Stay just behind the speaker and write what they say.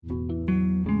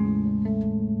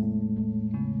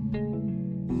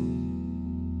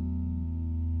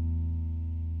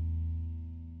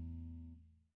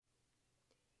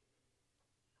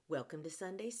Welcome to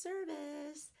Sunday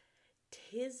service.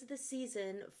 'Tis the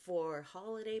season for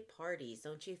holiday parties.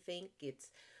 Don't you think?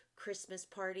 It's Christmas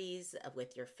parties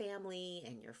with your family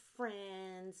and your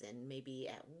friends and maybe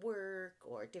at work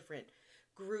or different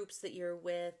groups that you're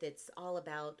with. It's all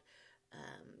about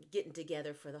getting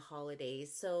together for the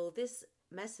holidays. So this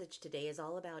message today is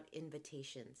all about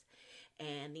invitations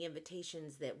and the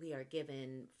invitations that we are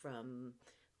given from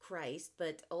Christ,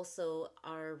 but also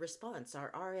our response,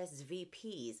 our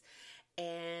RSVPs.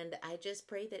 And I just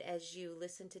pray that as you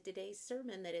listen to today's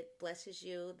sermon, that it blesses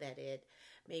you, that it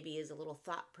maybe is a little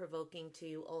thought-provoking to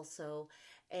you also.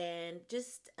 And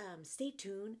just stay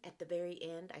tuned at the very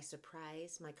end. I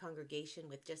surprise my congregation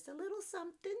with just a little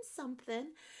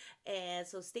something. And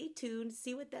so stay tuned,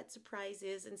 see what that surprise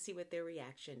is, and see what their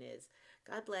reaction is.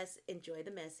 God bless. Enjoy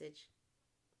the message.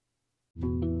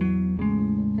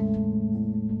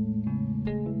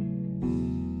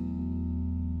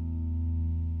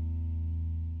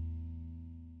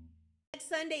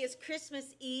 Sunday is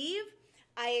Christmas Eve.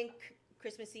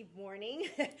 Christmas Eve morning,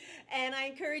 and I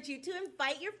encourage you to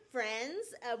invite your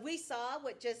friends. We saw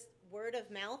what just word of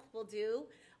mouth will do.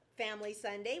 Family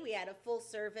Sunday, we had a full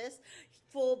service,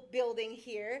 full building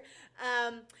here,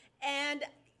 and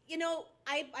you know,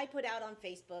 I put out on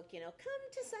Facebook, come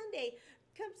to Sunday.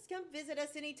 Come visit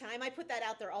us anytime. I put that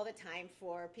out there all the time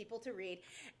for people to read.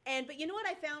 But you know what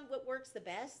I found? What works the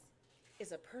best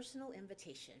is a personal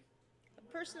invitation.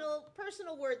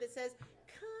 Personal word that says,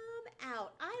 come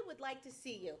out. I would like to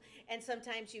see you. And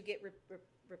sometimes you get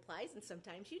replies and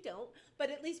sometimes you don't. But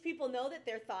at least people know that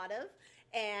they're thought of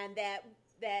and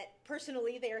that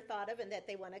personally they are thought of and that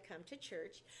they want to come to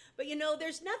church. But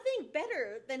there's nothing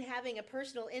better than having a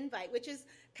personal invite, which is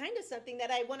kind of something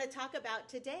that I want to talk about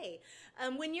today.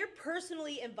 When you're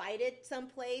personally invited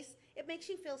someplace, it makes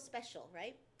you feel special,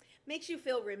 right? Makes you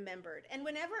feel remembered. And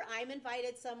whenever I'm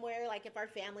invited somewhere, like if our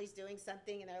family's doing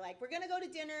something and they're like, we're going to go to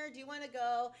dinner, do you want to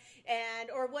go?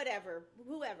 Or whatever,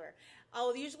 whoever,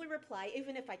 I'll usually reply,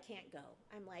 even if I can't go.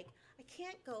 I'm like, I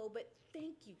can't go, but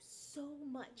thank you so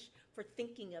much for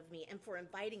thinking of me and for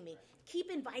inviting me.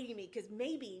 Keep inviting me because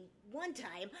maybe one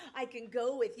time I can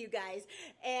go with you guys.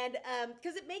 And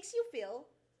because it makes you feel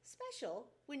special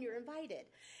when you're invited.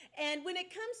 And when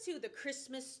it comes to the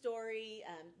Christmas story,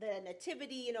 the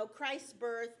nativity, Christ's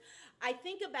birth, I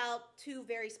think about two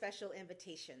very special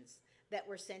invitations that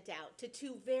were sent out to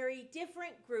two very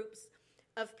different groups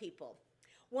of people.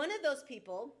 One of those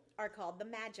people are called the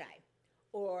Magi,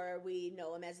 or we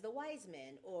know them as the wise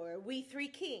men, or we three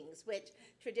kings, which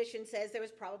tradition says there was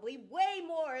probably way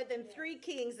more than three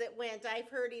kings that went. I've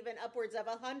heard even upwards of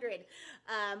 100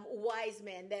 wise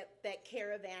men that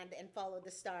caravanned and followed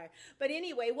the star. But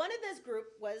anyway, one of this group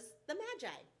was the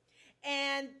Magi.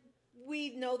 And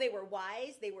we know they were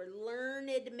wise. They were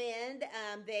learned men.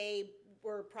 They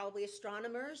were probably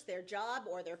astronomers. Their job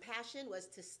or their passion was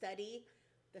to study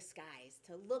the skies,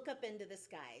 to look up into the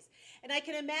skies. And I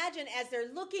can imagine as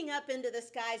they're looking up into the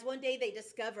skies, one day they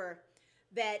discover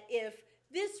that if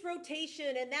this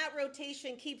rotation and that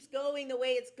rotation keeps going the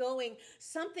way it's going,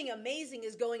 something amazing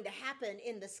is going to happen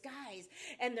in the skies.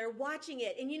 And they're watching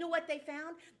it. And you know what they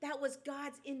found? That was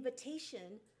God's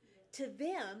invitation to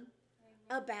them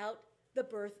about the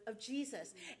birth of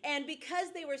Jesus. And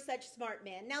because they were such smart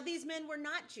men, now these men were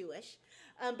not Jewish,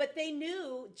 but they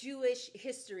knew Jewish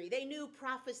history. They knew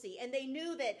prophecy, and they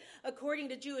knew that according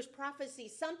to Jewish prophecy,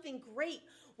 something great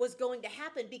was going to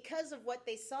happen because of what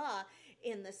they saw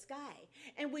in the sky.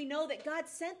 And we know that God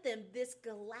sent them this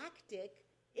galactic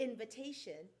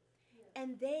invitation,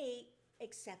 and they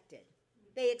accepted.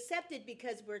 They accepted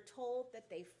because we're told that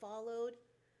they followed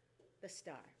the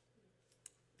star.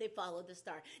 They followed the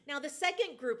star. Now, the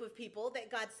second group of people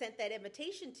that God sent that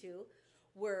invitation to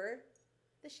were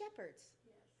the shepherds.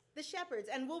 The shepherds.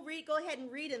 And we'll go ahead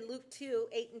and read in Luke 2,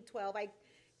 8 and 12. I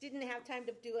didn't have time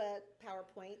to do a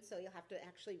PowerPoint, so you'll have to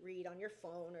actually read on your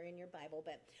phone or in your Bible.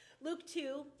 But Luke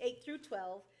 2, 8 through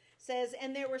 12 says,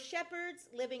 "And there were shepherds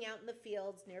living out in the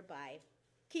fields nearby,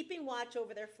 keeping watch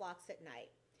over their flocks at night.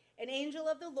 An angel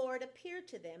of the Lord appeared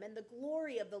to them, and the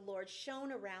glory of the Lord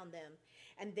shone around them,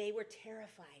 and they were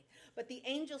terrified. But the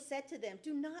angel said to them,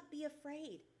 'Do not be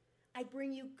afraid. I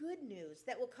bring you good news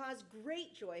that will cause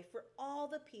great joy for all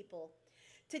the people.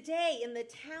 Today in the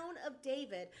town of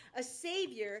David, a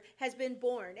Savior has been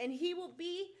born, and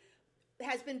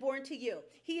has been born to you.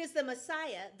 He is the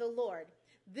Messiah, the Lord.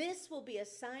 This will be a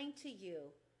sign to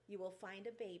you. You will find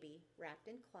a baby wrapped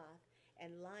in cloth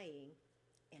and lying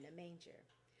in a manger.'"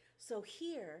 So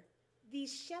here,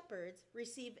 these shepherds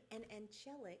receive an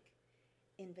angelic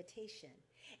invitation.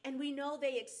 And we know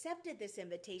they accepted this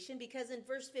invitation because in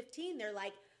verse 15, they're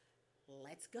like,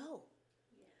 let's go.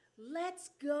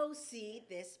 Let's go see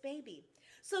this baby.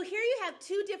 So here you have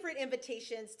two different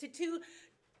invitations to two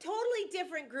totally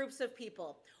different groups of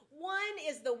people. One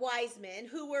is the wise men,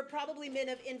 who were probably men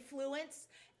of influence,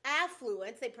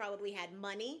 affluence. They probably had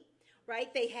money,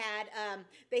 right? They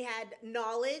had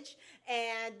knowledge,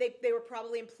 and they were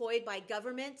probably employed by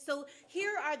government. So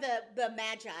here are the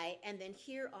magi, and then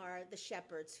here are the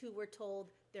shepherds, who were told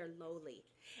they're lowly.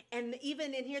 And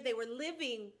even in here, they were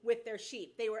living with their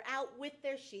sheep. They were out with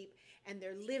their sheep, and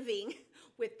they're living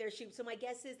with their sheep. So my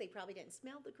guess is they probably didn't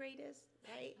smell the greatest,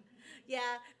 right?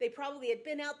 Yeah, they probably had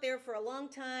been out there for a long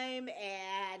time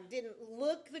and didn't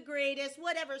look the greatest,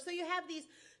 whatever. So you have these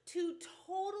two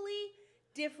totally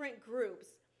different groups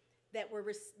that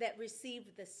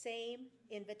received the same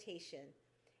invitation,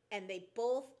 and they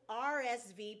both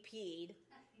RSVP'd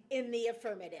in the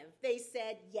affirmative. They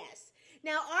said yes.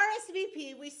 Now,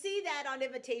 RSVP, we see that on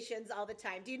invitations all the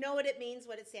time. Do you know what it means,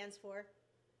 what it stands for?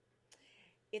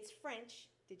 It's French.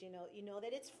 Did you know? You know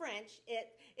that it's French.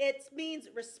 It means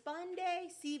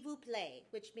Respondez s'il vous plaît,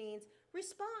 which means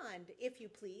respond, if you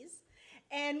please.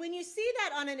 And when you see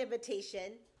that on an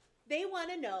invitation, they want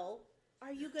to know,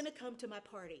 are you going to come to my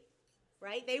party?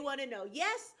 Right? They want to know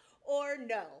yes or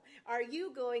no. Are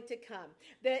you going to come?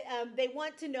 They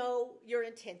want to know your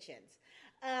intentions.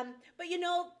 But you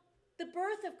know, the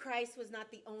birth of Christ was not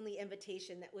the only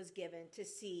invitation that was given to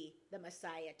see the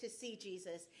Messiah, to see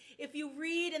Jesus. If you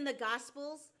read in the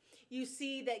Gospels, you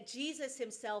see that Jesus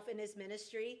himself in his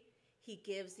ministry, he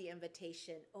gives the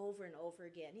invitation over and over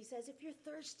again. He says, if you're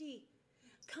thirsty,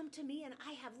 come to me and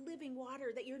I have living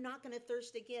water that you're not going to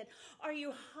thirst again. Are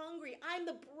you hungry? I'm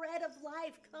the bread of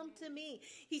life. Come to me.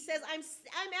 He says, I'm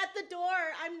at the door.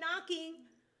 I'm knocking.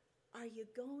 Are you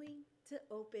going to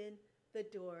open the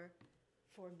door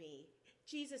for me?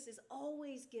 Jesus is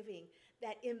always giving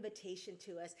that invitation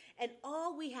to us. And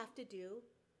all we have to do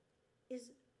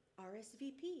is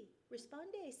RSVP.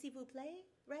 Respondez, s'il vous plaît,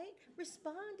 right?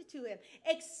 Respond to him.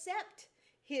 Accept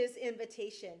his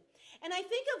invitation. And I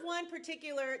think of one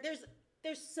particular,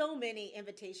 there's so many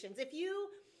invitations. If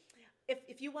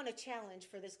you want a challenge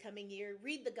for this coming year,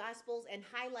 read the Gospels and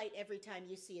highlight every time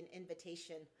you see an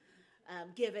invitation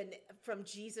given from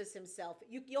Jesus himself.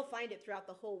 You'll find it throughout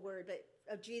the whole word, but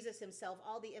of Jesus himself,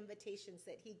 all the invitations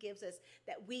that he gives us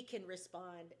that we can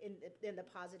respond in the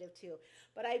positive too.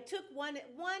 But I took one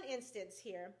instance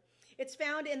here. It's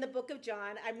found in the book of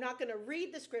John. I'm not going to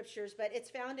read the scriptures, but it's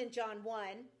found in John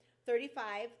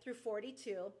 1:35 through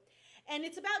 42. And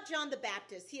it's about John the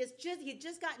Baptist. He had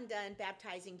just gotten done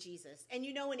baptizing Jesus. And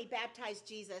you know, when he baptized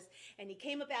Jesus and he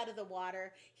came up out of the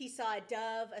water, he saw a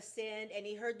dove ascend and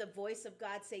he heard the voice of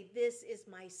God say, "This is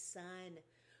my son,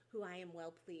 who I am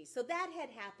well pleased." So that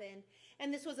had happened.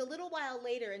 And this was a little while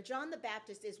later. And John the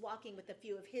Baptist is walking with a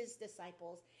few of his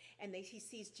disciples. And he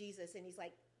sees Jesus and he's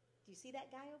like, "Do you see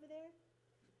that guy over there?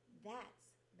 That's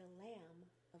the Lamb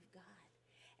of God."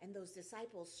 And those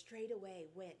disciples straight away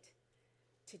went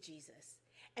to Jesus.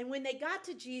 And when they got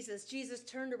to Jesus, Jesus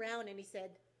turned around and he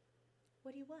said,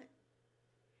 "What do you want?"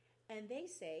 And they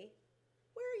say,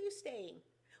 "Where are you staying?"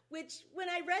 Which, when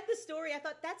I read the story, I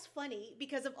thought, that's funny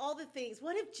because of all the things.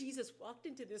 What if Jesus walked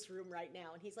into this room right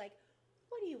now and he's like,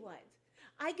 "What do you want?"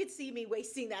 I could see me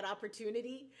wasting that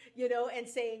opportunity, and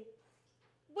saying,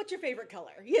 "What's your favorite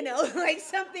color?" Like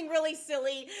something really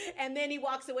silly. And then he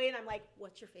walks away and I'm like,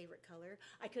 "What's your favorite color?"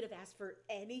 I could have asked for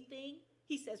anything.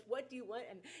 He says, "What do you want?"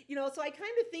 And, so I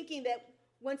kind of thinking that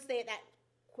once that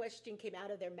question came out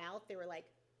of their mouth, they were like,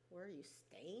 "Where are you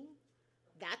staying?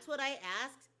 That's what I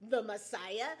asked? The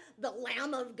Messiah, the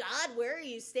Lamb of God, where are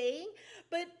you staying?"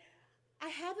 But I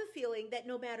have a feeling that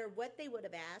no matter what they would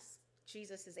have asked,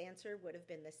 Jesus' answer would have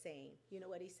been the same. You know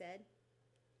what he said?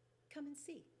 "Come and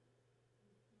see.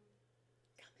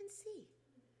 Come and see."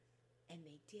 And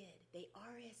they did. They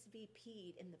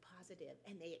RSVP'd in the positive,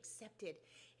 and they accepted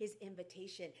his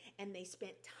invitation, and they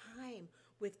spent time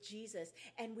with Jesus.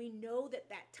 And we know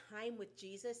that time with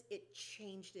Jesus, it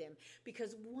changed them,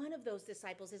 because one of those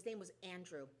disciples, his name was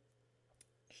Andrew.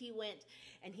 He went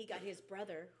and he got his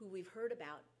brother, who we've heard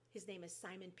about. His name is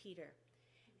Simon Peter.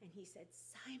 And he said,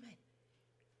 "Simon,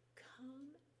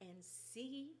 come and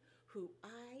see who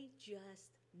I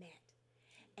just met."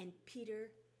 And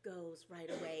Peter goes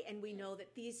right away. And we know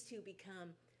that these two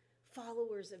become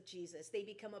followers of Jesus. They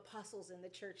become apostles in the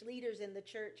church, leaders in the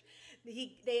church.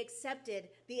 They accepted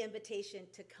the invitation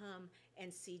to come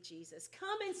and see Jesus.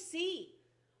 Come and see.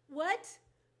 What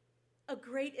a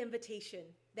great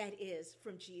invitation that is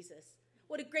from Jesus.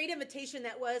 What a great invitation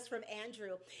that was from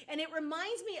Andrew. And it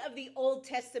reminds me of the Old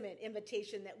Testament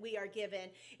invitation that we are given.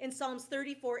 In Psalms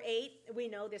 34:8, we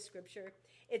know this scripture.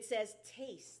 It says,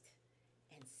 taste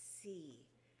and see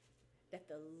that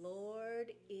the Lord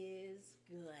is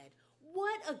good.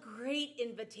 What a great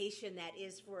invitation that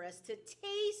is for us to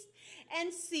taste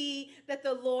and see that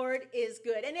the Lord is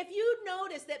good. And if you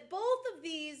notice that both of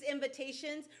these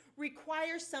invitations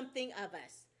require something of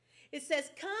us. It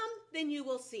says, come, then you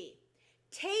will see.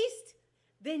 Taste,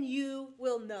 then you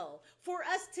will know. For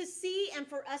us to see and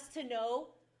for us to know,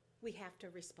 we have to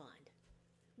respond.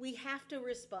 We have to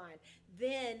respond.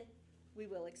 Then we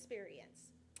will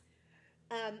experience.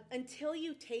 Until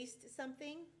you taste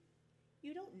something,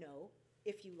 you don't know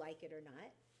if you like it or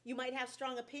not. You might have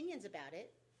strong opinions about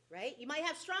it, right? You might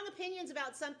have strong opinions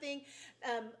about something,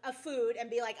 a food, and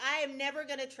be like, I am never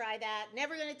going to try that,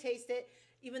 never going to taste it,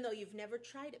 even though you've never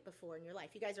tried it before in your life.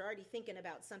 You guys are already thinking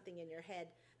about something in your head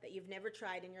that you've never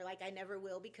tried, and you're like, I never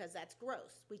will because that's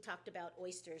gross. We talked about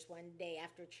oysters one day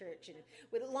after church, and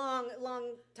with a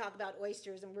long talk about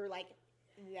oysters, and we were like,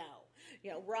 no.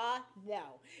 Raw,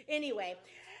 no. Anyway,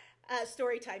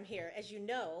 story time here. As you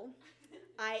know,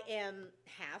 I am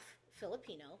half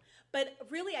Filipino, but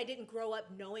really I didn't grow up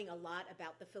knowing a lot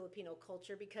about the Filipino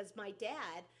culture because my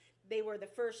dad, they were the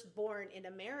firstborn in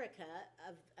America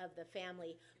of the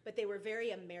family, but they were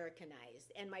very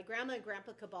Americanized. And my grandma and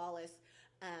grandpa Cabales,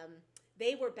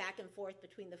 they were back and forth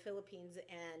between the Philippines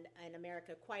and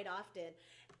America quite often.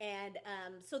 And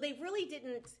so they really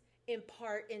didn't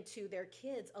impart into their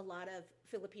kids a lot of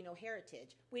Filipino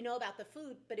heritage. We know about the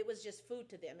food, but it was just food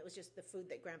to them. It was just the food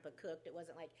that grandpa cooked. It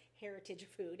wasn't like heritage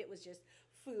food. It was just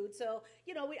food. So,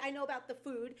 I know about the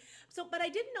food. So, but I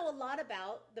didn't know a lot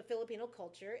about the Filipino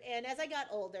culture. And as I got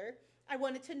older, I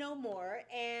wanted to know more.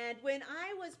 And when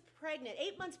I was pregnant,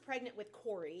 8 months pregnant with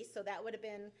Corey, so that would have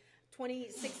been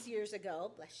 26 years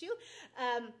ago, bless you,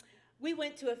 we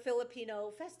went to a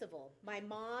Filipino festival. My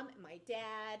mom, my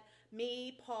dad,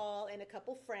 me, Paul, and a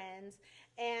couple friends,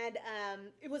 and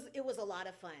it was a lot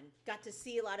of fun. Got to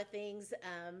see a lot of things,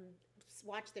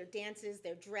 watch their dances,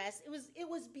 their dress. It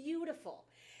was beautiful,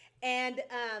 and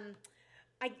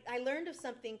I learned of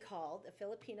something called a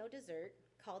Filipino dessert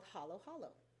called halo halo.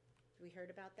 We heard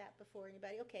about that before?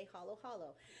 Anybody? Okay, halo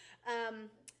halo.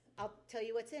 I'll tell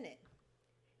you what's in it.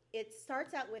 It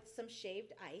starts out with some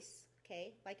shaved ice.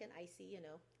 Okay, like an icy,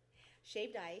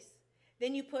 shaved ice.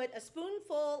 Then you put a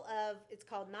spoonful of, it's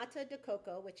called nata de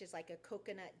coco, which is like a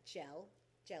coconut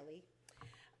jelly.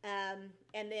 And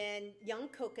then young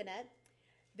coconut.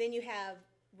 Then you have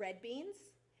red beans,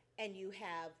 and you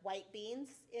have white beans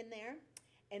in there.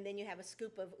 And then you have a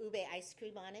scoop of ube ice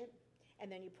cream on it. And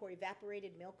then you pour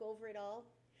evaporated milk over it all.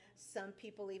 Some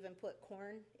people even put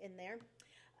corn in there.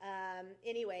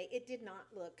 Anyway, it did not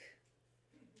look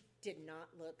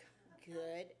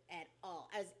good at all.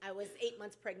 As I was 8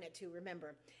 months pregnant too,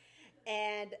 remember.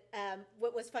 And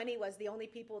what was funny was the only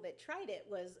people that tried it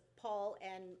was Paul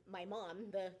and my mom,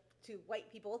 the two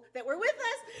white people that were with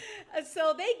us.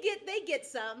 So they get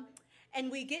some,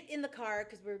 and we get in the car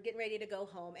because we were getting ready to go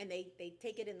home, and they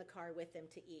take it in the car with them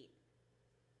to eat.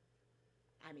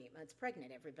 I'm 8 months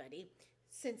pregnant, everybody,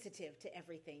 sensitive to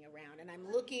everything around, and I'm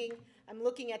looking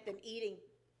at them eating.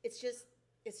 It's just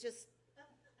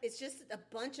a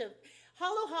bunch of,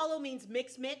 halo halo means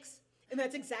mix, and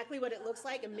that's exactly what it looks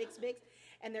like, a mix.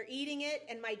 And they're eating it,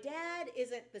 and my dad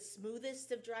isn't the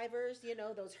smoothest of drivers,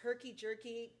 those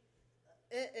herky-jerky,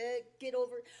 get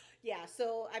over. Yeah,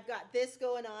 so I've got this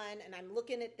going on, and I'm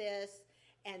looking at this,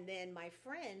 and then my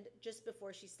friend, just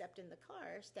before she stepped in the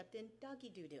car, stepped in doggy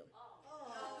doo-doo.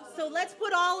 So let's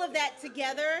put all of that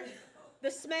together,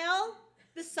 the smell,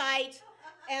 the sight,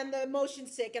 and the motion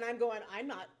sick, and I'm going, I'm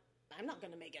not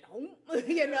going to make it home,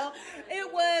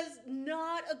 It was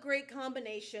not a great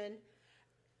combination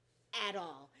at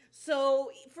all.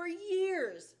 So for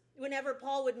years, whenever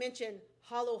Paul would mention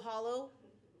halo halo,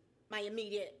 my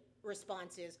immediate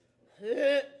response is,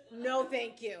 no,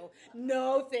 thank you.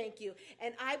 No, thank you.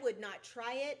 And I would not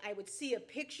try it. I would see a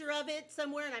picture of it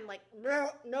somewhere, and I'm like,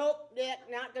 nope,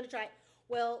 not going to try it.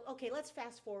 Well, okay, let's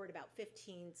fast forward about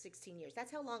 15, 16 years.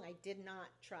 That's how long I did not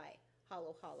try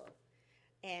halo halo.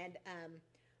 And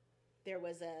there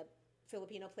was a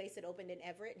Filipino place that opened in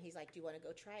Everett, and he's like, do you want to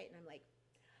go try it? And I'm like,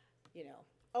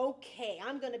 okay,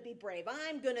 I'm going to be brave.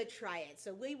 I'm going to try it.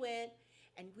 So we went,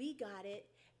 and we got it,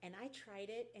 and I tried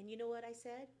it, and you know what I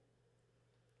said?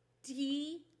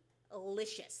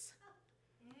 Delicious.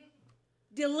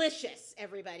 Delicious,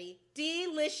 everybody.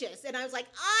 Delicious. And I was like,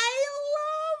 I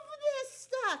love this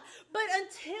stuff. But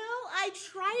until I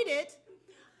tried it,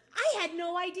 I had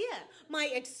no idea. My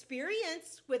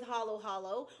experience with Halo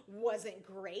Halo wasn't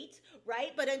great,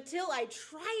 right? But until I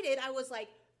tried it, I was like,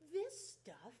 this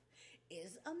stuff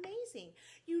is amazing.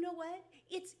 You know what?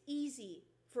 It's easy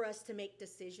for us to make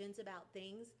decisions about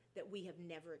things that we have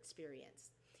never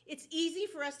experienced. It's easy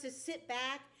for us to sit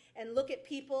back and look at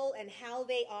people and how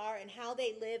they are and how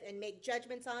they live and make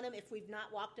judgments on them if we've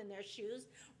not walked in their shoes,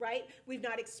 right? We've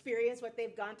not experienced what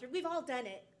they've gone through. We've all done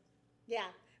it. Yeah.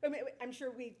 I mean, I'm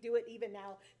sure we do it even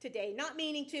now today, not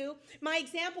meaning to. My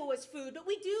example was food, but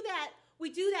we do that. We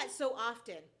do that so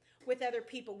often with other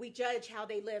people. We judge how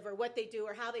they live or what they do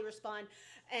or how they respond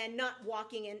and not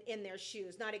walking in their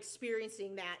shoes, not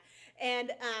experiencing that.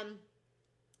 And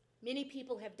many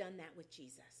people have done that with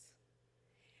Jesus.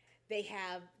 They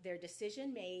have their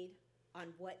decision made on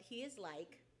what he is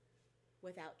like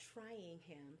without trying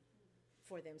him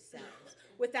for themselves,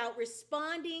 without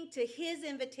responding to his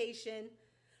invitation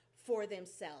for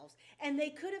themselves. And they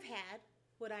could have had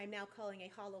what I'm now calling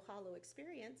a hollow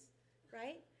experience,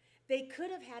 right? They could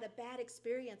have had a bad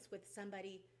experience with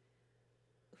somebody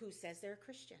who says they're a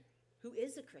Christian, who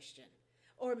is a Christian,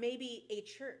 or maybe a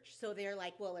church. So they're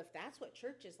like, well, if that's what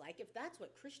church is like, if that's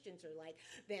what Christians are like,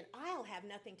 then I'll have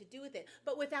nothing to do with it.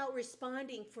 But without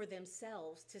responding for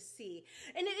themselves to see.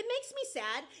 And it makes me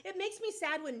sad. It makes me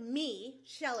sad when me,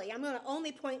 Shelley, I'm going to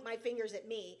only point my fingers at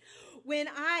me, when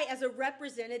I, as a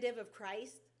representative of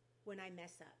Christ, when I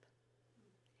mess up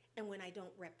and when I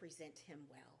don't represent him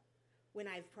well, when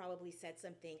I've probably said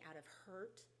something out of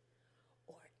hurt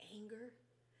or anger,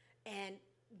 and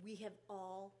we have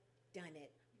all done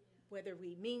it, whether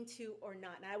we mean to or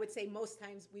not. And I would say most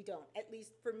times we don't. At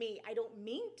least for me, I don't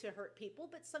mean to hurt people,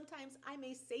 but sometimes I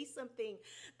may say something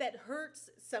that hurts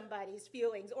somebody's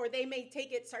feelings, or they may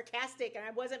take it sarcastic, and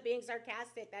I wasn't being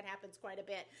sarcastic. That happens quite a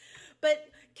bit. But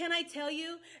can I tell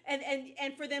you,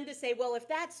 and for them to say, well, if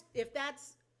that's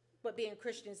what being a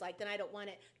Christian is like, then I don't want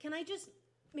it. Can I just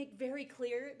make very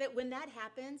clear that when that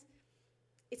happens,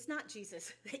 it's not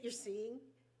Jesus that you're seeing,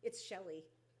 it's Shelley.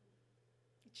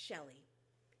 Shelley,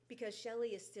 because Shelley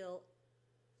is still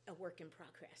a work in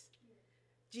progress.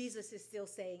 Jesus is still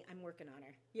saying, I'm working on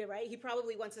her. Yeah, right? He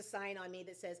probably wants a sign on me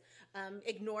that says,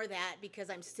 ignore that because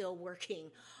I'm still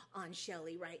working on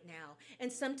Shelley right now.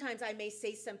 And sometimes I may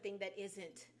say something that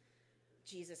isn't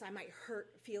Jesus. I might hurt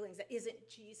feelings that isn't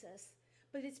Jesus.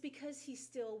 But it's because he's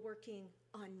still working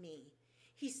on me.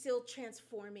 He's still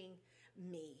transforming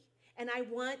me. And I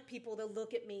want people to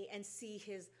look at me and see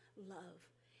his love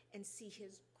and see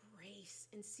his grace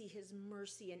and see his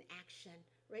mercy in action,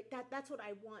 right? That's what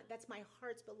I want. That's my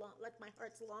heart's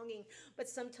longing. But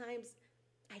sometimes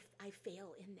I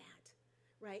fail in that,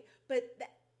 right? But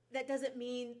that doesn't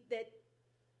mean that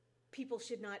people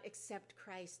should not accept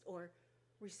Christ or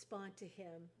respond to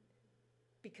him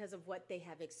because of what they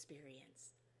have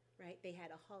experienced, right? They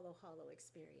had a hollow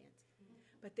experience.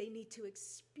 But they need to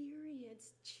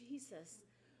experience Jesus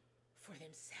for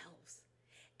themselves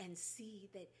and see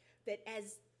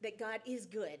that God is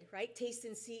good, right? Taste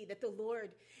and see that the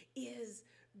Lord is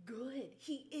good.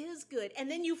 He is good. And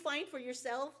then you find for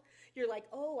yourself, you're like,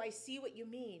 oh, I see what you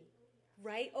mean,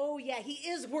 right? Oh, yeah, he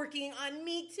is working on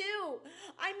me too.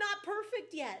 I'm not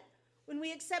perfect yet. When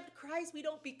we accept Christ, we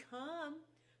don't become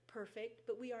perfect,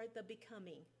 but we are the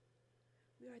becoming.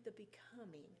 We are the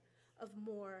becoming of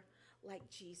more like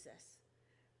Jesus.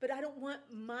 But I don't want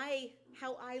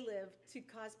how I live to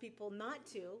cause people not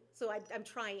to. So I'm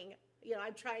trying,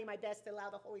 I'm trying my best to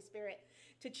allow the Holy Spirit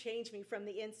to change me from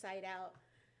the inside out.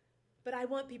 But I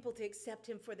want people to accept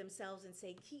him for themselves and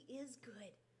say, he is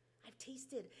good. I've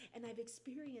tasted and I've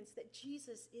experienced that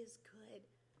Jesus is good.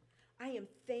 I am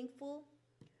thankful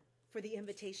for the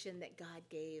invitation that God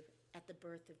gave at the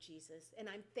birth of Jesus. And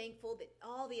I'm thankful that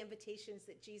all the invitations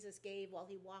that Jesus gave while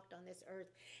he walked on this earth,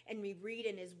 and we read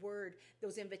in his word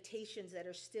those invitations that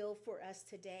are still for us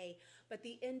today. But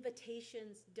the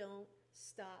invitations don't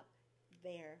stop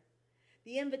there.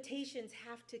 The invitations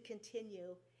have to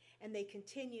continue, and they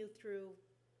continue through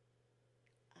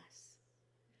us.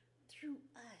 Through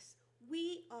us.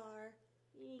 We are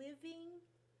living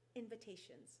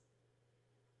invitations.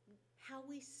 How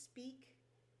we speak,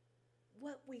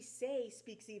 what we say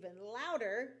speaks even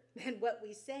louder than what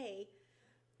we say,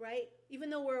 right? Even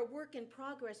though we're a work in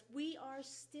progress, we are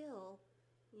still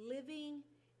living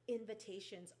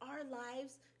invitations. Our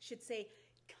lives should say,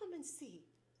 come and see.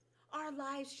 Our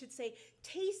lives should say,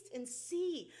 taste and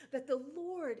see that the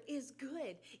Lord is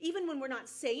good. Even when we're not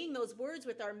saying those words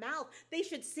with our mouth, they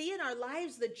should see in our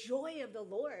lives the joy of the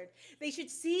Lord. They should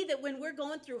see that when we're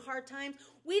going through hard times,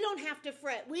 we don't have to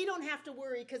fret. We don't have to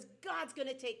worry because God's going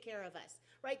to take care of us,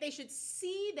 right? They should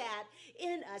see that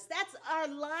in us. That's our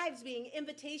lives being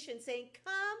invitation, saying,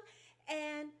 come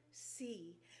and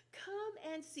see.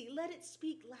 Come and see. Let it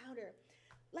speak louder,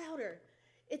 louder.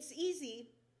 It's easy.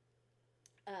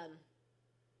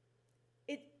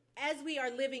 As we are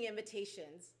living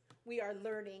invitations, we are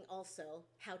learning also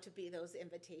how to be those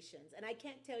invitations. And I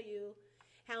can't tell you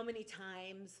how many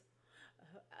times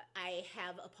I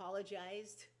have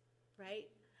apologized, right?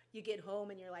 You get home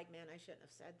and you're like, man, I shouldn't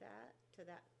have said that to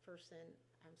that person.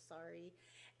 I'm sorry.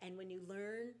 And when you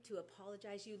learn to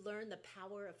apologize, you learn the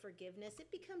power of forgiveness. It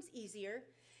becomes easier.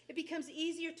 It becomes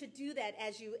easier to do that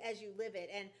as you live it.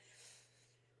 And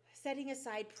setting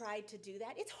aside pride to do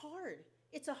that, it's hard.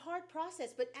 It's a hard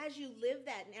process, but as you live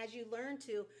that and as you learn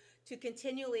to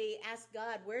continually ask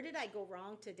God, where did I go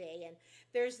wrong today? And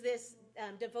there's this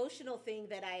devotional thing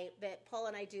that Paul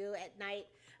and I do at night,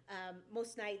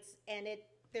 most nights, and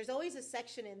there's always a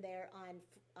section in there on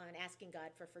asking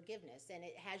God for forgiveness, and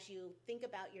it has you think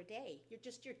about your day, your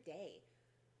day.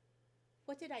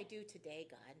 What did I do today,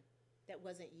 God, that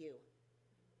wasn't you?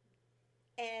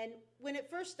 And when it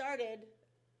first started,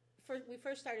 we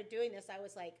first started doing this, I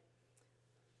was like,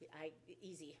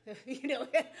 easy.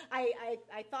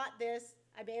 I thought this,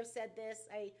 I may have said this,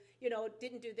 I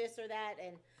didn't do this or that,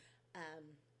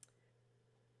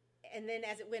 and then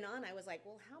as it went on, I was like,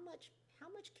 well, how much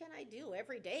can I do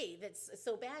every day that's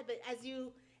so bad? But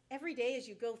every day as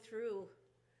you go through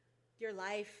your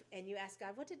life and you ask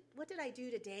God, what did I do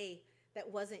today that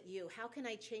wasn't you? How can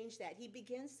I change that? He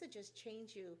begins to just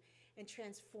change you and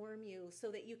transform you so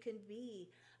that you can be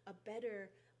a better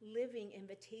living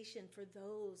invitation for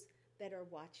those that are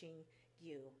watching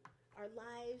you. Our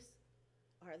lives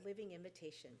are a living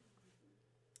invitation.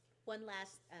 One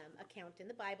last account in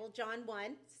the Bible, John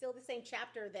 1, still the same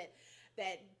chapter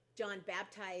that John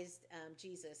baptized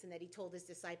Jesus and that he told his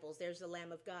disciples, there's the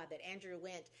Lamb of God, that Andrew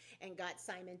went and got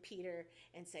Simon Peter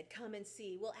and said, come and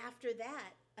see. Well, after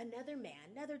that,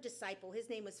 another disciple, his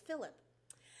name was Philip.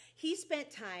 He spent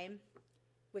time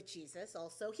with Jesus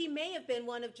also. He may have been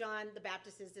one of John the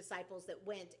Baptist's disciples that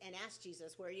went and asked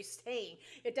Jesus, where are you staying?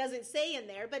 It doesn't say in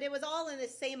there, but it was all in the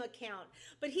same account.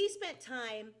 But he spent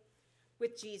time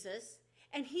with Jesus,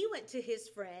 and he went to his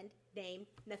friend named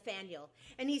Nathanael.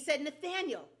 And he said,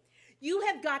 Nathanael, you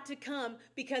have got to come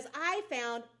because I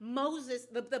found Moses,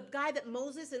 the guy that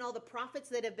Moses and all the prophets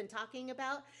that have been talking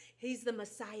about, he's the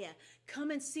Messiah.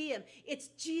 Come and see him. It's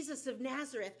Jesus of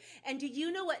Nazareth. And do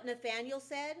you know what Nathanael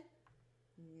said?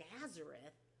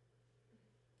 Nazareth?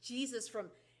 Jesus from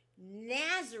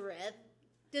Nazareth?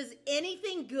 Does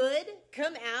anything good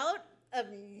come out of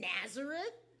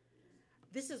Nazareth?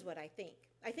 This is what I think.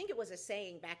 I think it was a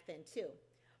saying back then too.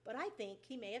 But I think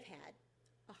he may have had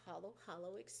a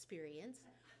hollow experience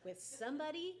with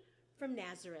somebody from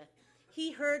Nazareth.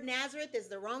 He heard Nazareth is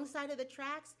the wrong side of the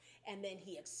tracks, and then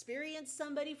he experienced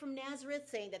somebody from Nazareth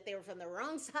saying that they were from the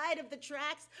wrong side of the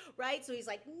tracks, right? So he's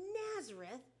like,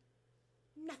 Nazareth?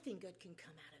 Nothing good can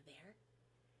come out of there.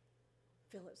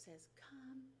 Philip says,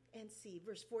 come and see.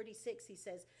 Verse 46, he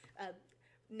says,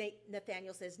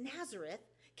 Nathanael says, Nazareth?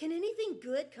 Can anything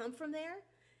good come from there?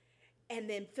 And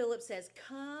then Philip says,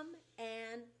 come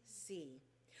and see.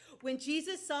 When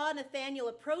Jesus saw Nathanael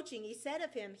approaching, he said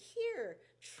of him, here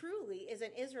truly is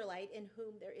an Israelite in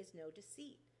whom there is no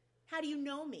deceit. How do you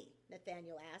know me?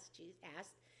 Nathanael asked.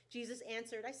 Jesus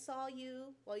answered, I saw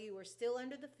you while you were still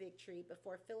under the fig tree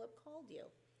before Philip called you.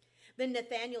 Then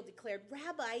Nathanael declared,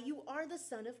 Rabbi, you are the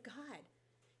Son of God.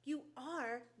 You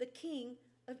are the King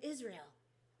of Israel.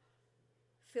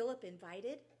 Philip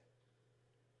invited.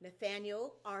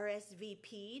 Nathanael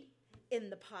RSVP'd in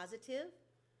the positive,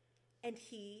 and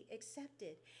he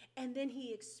accepted. And then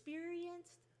he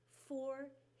experienced for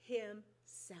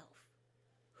himself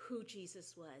who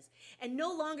Jesus was. And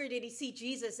no longer did he see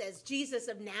Jesus as Jesus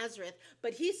of Nazareth,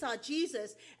 but he saw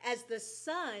Jesus as the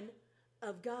Son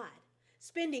of God.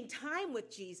 Spending time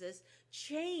with Jesus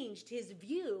changed his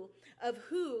view of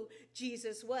who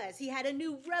Jesus was. He had a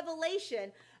new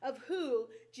revelation of who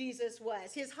Jesus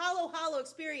was. His hollow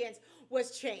experience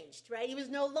was changed, right? He was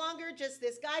no longer just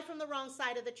this guy from the wrong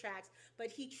side of the tracks, but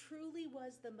he truly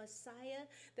was the Messiah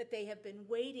that they have been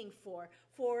waiting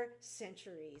for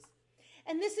centuries.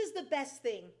 And this is the best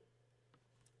thing,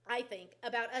 I think,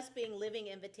 about us being living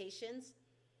invitations.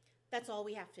 That's all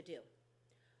we have to do.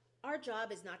 Our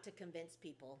job is not to convince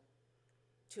people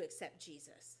to accept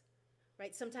Jesus,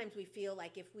 right? Sometimes we feel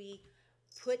like if we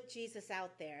put Jesus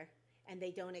out there and they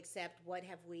don't accept, what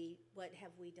have we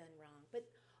done wrong? But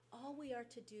all we are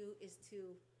to do is to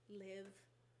live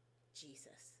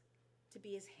Jesus, to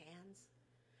be his hands,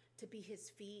 to be his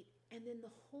feet, and then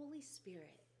the Holy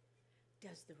Spirit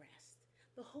does the rest.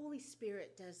 The Holy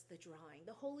Spirit does the drawing.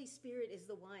 The Holy Spirit is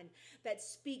the one that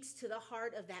speaks to the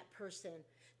heart of that person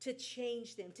to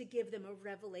change them, to give them a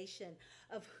revelation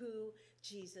of who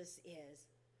Jesus is.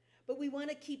 But we want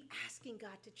to keep asking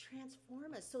God to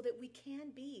transform us so that we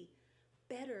can be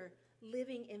better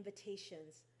living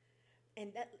invitations.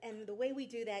 And the way we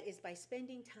do that is by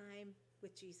spending time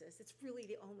with Jesus. It's really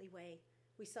the only way.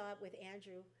 We saw it with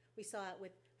Andrew. We saw it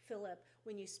with Philip.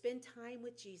 When you spend time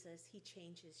with Jesus, he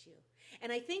changes you.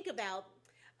 And I think about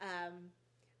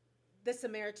the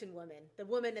Samaritan woman, the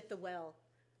woman at the well,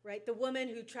 right? The woman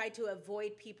who tried to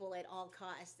avoid people at all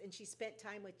costs, and she spent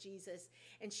time with Jesus,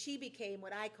 and she became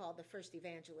what I call the first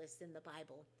evangelist in the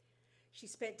Bible. She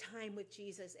spent time with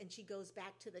Jesus, and she goes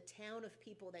back to the town of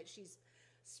people that she's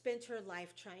spent her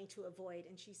life trying to avoid,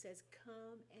 and she says,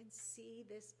 come and see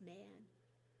this man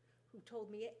who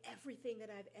told me everything that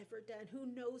I've ever done, who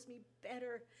knows me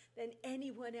better than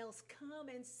anyone else. Come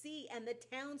and see. And the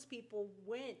townspeople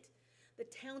went. The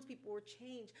townspeople were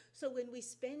changed. So when we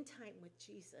spend time with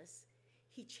Jesus,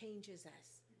 he changes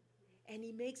us. And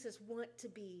he makes us want to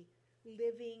be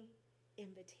living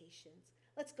invitations.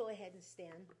 Let's go ahead and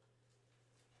stand.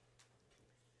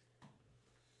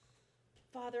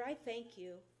 Father, I thank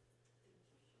you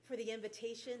for the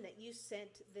invitation that you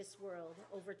sent this world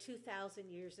over 2,000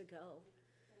 years ago.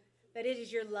 That it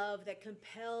is your love that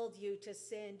compelled you to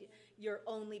send your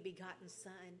only begotten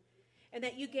Son. And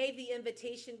that you gave the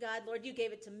invitation, God, Lord, you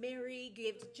gave it to Mary, you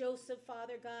gave it to Joseph,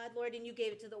 Father God, Lord, and you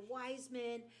gave it to the wise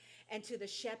men and to the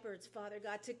shepherds, Father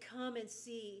God, to come and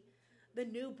see the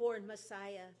newborn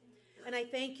Messiah. And I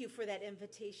thank you for that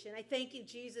invitation. I thank you,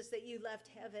 Jesus, that you left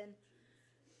heaven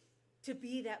to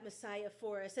be that Messiah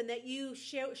for us, and that you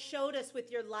showed us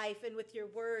with your life and with your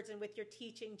words and with your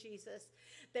teaching, Jesus,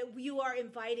 that you are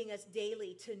inviting us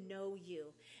daily to know you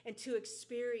and to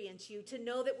experience you, to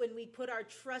know that when we put our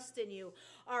trust in you,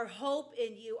 our hope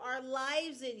in you, our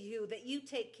lives in you, that you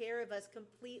take care of us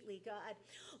completely, God.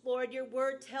 Lord, your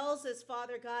word tells us,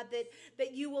 Father God,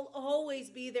 that you will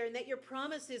always be there and that your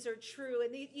promises are true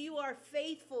and that you are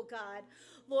faithful, God.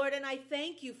 Lord, and I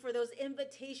thank you for those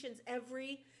invitations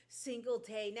every single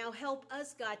day. Now help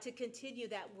us, God, to continue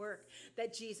that work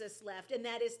that Jesus left, and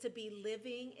that is to be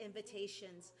living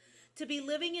invitations. To be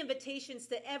living invitations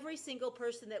to every single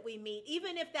person that we meet,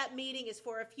 even if that meeting is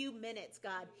for a few minutes,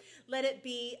 God. Let it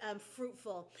be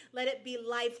fruitful. Let it be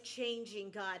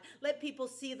life-changing, God. Let people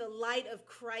see the light of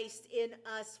Christ in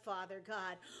us, Father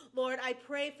God. Lord, I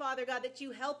pray, Father God, that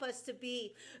you help us to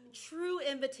be true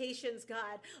invitations,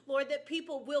 God. Lord, that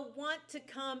people will want to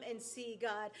come and see,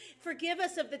 God. Forgive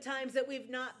us of the times that we've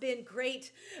not been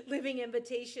great living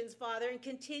invitations, Father, and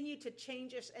continue to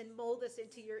change us and mold us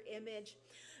into your image.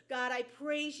 God, I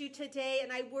praise you today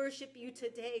and I worship you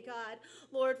today, God.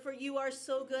 Lord, for you are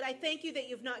so good. I thank you that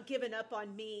you've not given up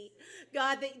on me.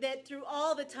 God, that through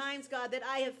all the times, God, that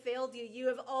I have failed you, you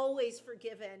have always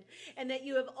forgiven. And that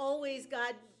you have always,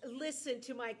 God, listened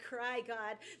to my cry,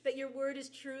 God. That your word is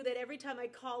true, that every time I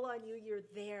call on you, you're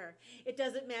there. It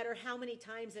doesn't matter how many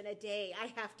times in a day I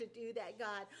have to do that,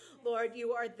 God. Lord,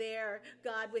 you are there,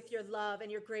 God, with your love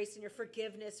and your grace and your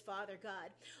forgiveness, Father God.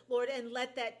 Lord, and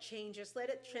let that change us. Let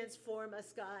it transform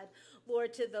us, God.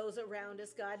 Lord, to those around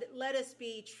us, God. Let us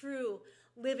be true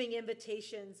living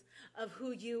invitations of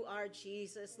who you are,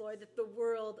 Jesus, Lord, that the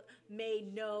world may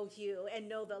know you and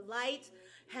know the light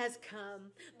has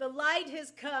come. The light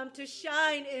has come to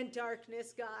shine in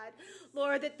darkness, God.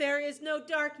 Lord, that there is no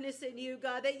darkness in you,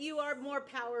 God, that you are more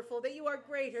powerful, that you are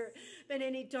greater than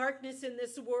any darkness in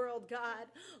this world, God.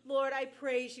 Lord, I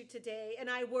praise you today and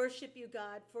I worship you,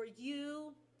 God, for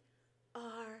you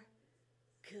are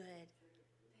good.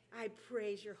 I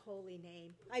praise your holy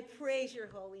name. I praise your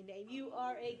holy name. You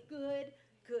are a good,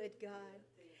 good God.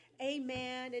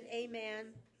 Amen and amen.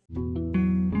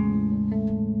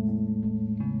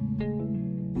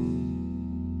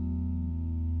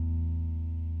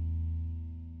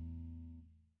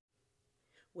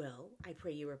 Well, I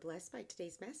pray you were blessed by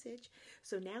today's message.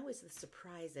 So now is the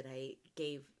surprise that I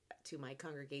gave to my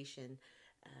congregation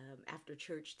after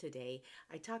church today.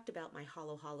 I talked about my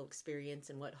Hollow Hollow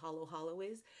experience and what Hollow Hollow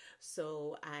is.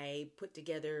 So I put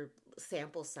together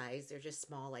sample size. They're just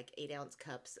small, like 8-ounce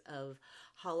cups of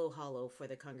Hollow Hollow for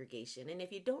the congregation. And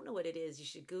if you don't know what it is, you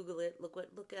should Google it. Look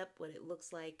up what it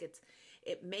looks like.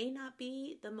 It may not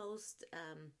be the most.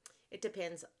 It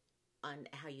depends on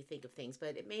how you think of things,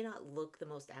 but it may not look the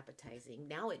most appetizing.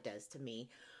 Now it does to me.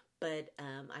 But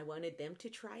I wanted them to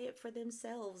try it for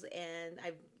themselves, and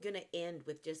I'm going to end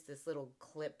with just this little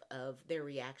clip of their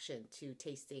reaction to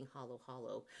tasting Hollow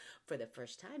Hollow for the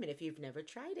first time. And if you've never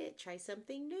tried it, try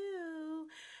something new.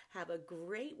 Have a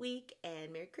great week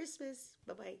and Merry Christmas.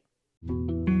 Bye-bye.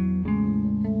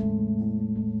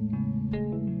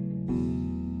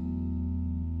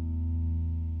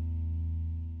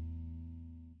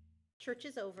 Church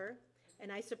is over,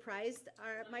 and I surprised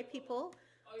my people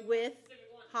with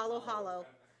Halo Halo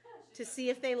to see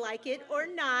if they like it or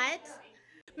not.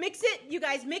 Mix it, you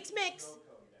guys, mix.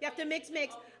 You have to mix.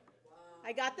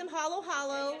 I got them Halo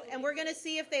Halo, and we're going to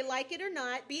see if they like it or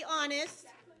not. Be honest.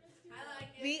 I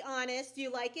like it. Be honest. Do you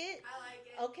like it? I like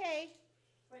it. Okay.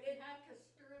 But you have to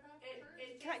stir it up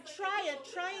first.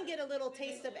 Try and get a little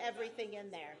taste of everything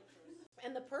in there.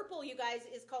 And the purple, you guys,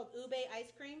 is called ube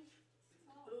ice cream.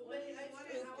 Ube ice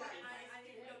cream. I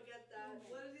need to go get that.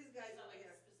 What are these guys over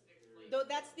here? Though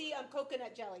that's the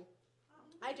coconut jelly.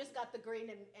 I just got the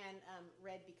green and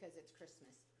red because it's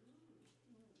Christmas.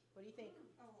 What do you think?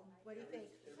 What do you think?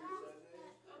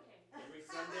 Every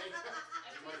Sunday?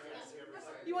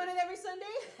 You want it every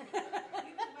Sunday?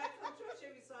 You can buy from church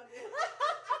every Sunday.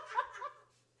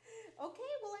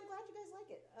 Okay, well, I'm glad you guys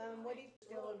like it. What do you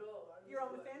still? You're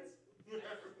on the fence?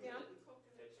 Yeah.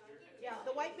 Yeah,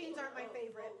 the white beans aren't my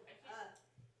favorite.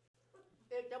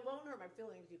 It won't hurt my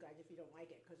feelings, you guys, if you don't like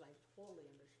it, because I totally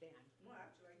understand. Well,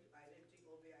 actually, I didn't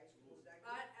think ube ice cream was that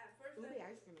good. At first, Ube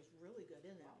ice cream is really good,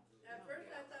 isn't it? At first,